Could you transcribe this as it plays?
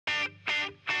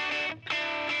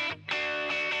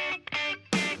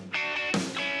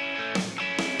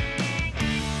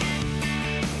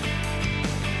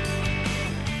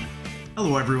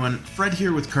everyone, Fred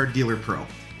here with Card Dealer Pro.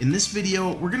 In this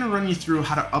video, we're going to run you through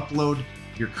how to upload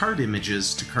your card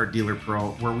images to Card Dealer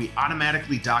Pro, where we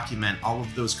automatically document all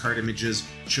of those card images,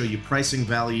 show you pricing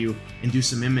value, and do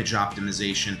some image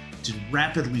optimization to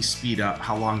rapidly speed up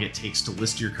how long it takes to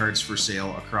list your cards for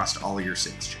sale across all of your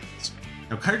sales channels.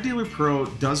 Now, Card Dealer Pro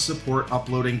does support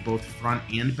uploading both front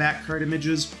and back card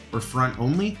images, or front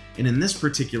only, and in this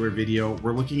particular video,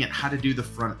 we're looking at how to do the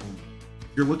front only.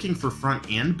 If you're looking for front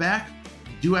and back,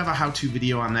 we do have a how-to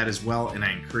video on that as well, and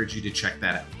I encourage you to check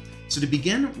that out. So to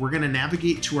begin, we're going to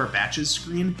navigate to our batches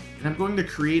screen, and I'm going to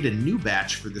create a new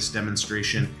batch for this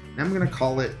demonstration, and I'm going to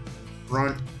call it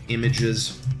front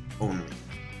images only.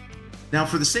 Now,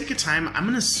 for the sake of time, I'm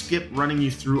going to skip running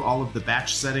you through all of the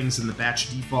batch settings and the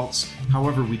batch defaults.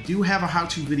 However, we do have a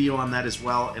how-to video on that as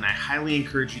well, and I highly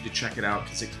encourage you to check it out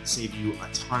because it can save you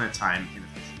a ton of time and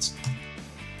efficiency.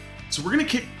 So we're going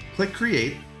to click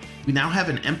Create. We now have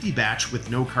an empty batch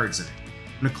with no cards in it.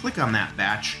 I'm going to click on that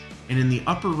batch, and in the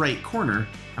upper right corner,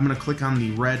 I'm going to click on the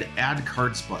red Add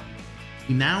Cards button.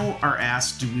 We now are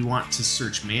asked, do we want to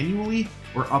search manually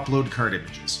or upload card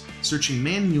images? Searching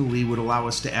manually would allow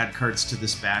us to add cards to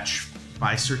this batch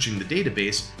by searching the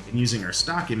database and using our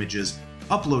stock images.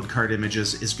 Upload card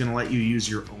images is going to let you use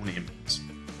your own images.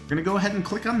 We're going to go ahead and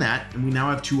click on that, and we now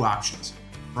have two options,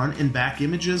 front and back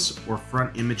images or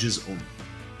front images only.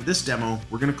 For this demo,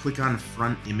 we're going to click on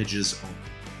front images only.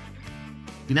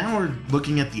 We now are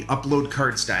looking at the Upload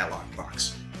Cards dialog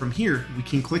box. From here, we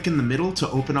can click in the middle to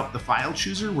open up the file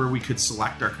chooser where we could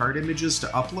select our card images to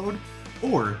upload,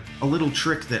 or a little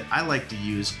trick that I like to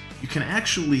use, you can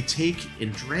actually take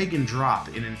and drag and drop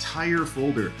an entire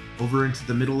folder over into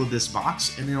the middle of this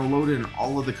box, and it'll load in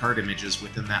all of the card images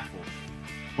within that folder.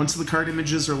 Once the card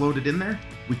images are loaded in there,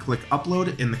 we click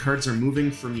Upload, and the cards are moving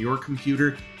from your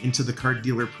computer into the Card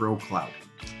Dealer Pro cloud.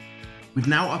 We've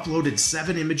now uploaded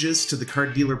 7 images to the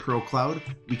Card Dealer Pro cloud.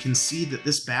 We can see that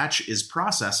this batch is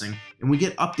processing, and we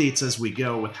get updates as we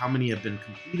go with how many have been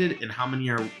completed and how many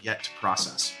are yet to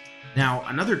process. Now,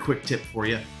 another quick tip for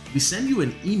you, we send you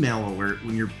an email alert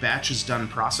when your batch is done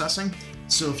processing.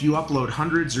 So if you upload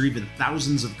hundreds or even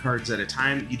thousands of cards at a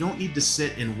time, you don't need to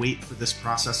sit and wait for this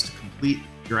process to complete.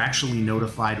 You're actually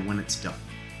notified when it's done.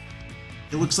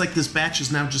 It looks like this batch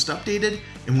is now just updated,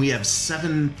 and we have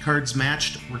 7 cards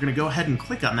matched. We're going to go ahead and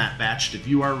click on that batch to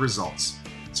view our results.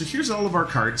 So here's all of our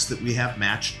cards that we have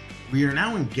matched. We are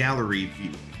now in Gallery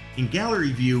View. In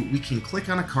Gallery View, we can click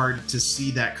on a card to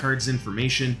see that card's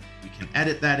information. We can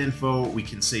edit that info. We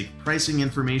can save pricing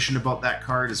information about that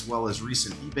card, as well as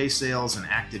recent eBay sales and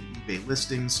active eBay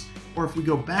listings. Or if we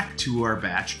go back to our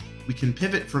batch, we can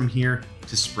pivot from here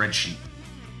to Spreadsheet.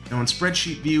 Now in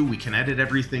Spreadsheet View, we can edit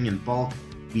everything in bulk.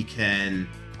 We can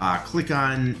click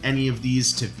on any of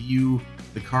these to view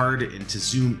the card and to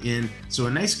zoom in. So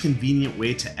a nice convenient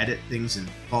way to edit things in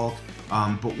bulk.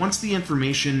 But once the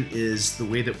information is the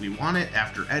way that we want it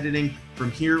after editing,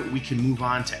 from here we can move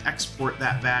on to export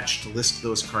that batch to list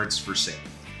those cards for sale.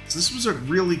 So this was a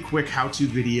really quick how-to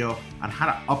video on how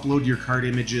to upload your card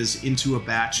images into a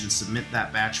batch and submit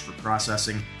that batch for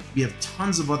processing. We have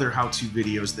tons of other how-to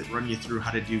videos that run you through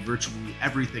how to do virtually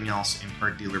everything else in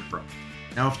Card Dealer Pro.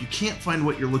 Now, if you can't find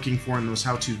what you're looking for in those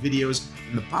how-to videos,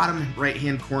 in the bottom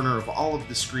right-hand corner of all of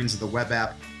the screens of the web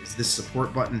app is this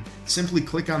support button. Simply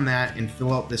click on that and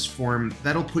fill out this form.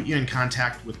 That'll put you in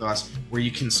contact with us, where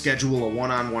you can schedule a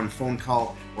one-on-one phone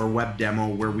call or web demo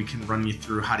where we can run you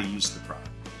through how to use the product.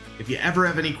 If you ever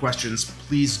have any questions,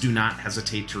 please do not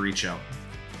hesitate to reach out.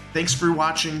 Thanks for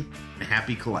watching, and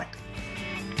happy collecting.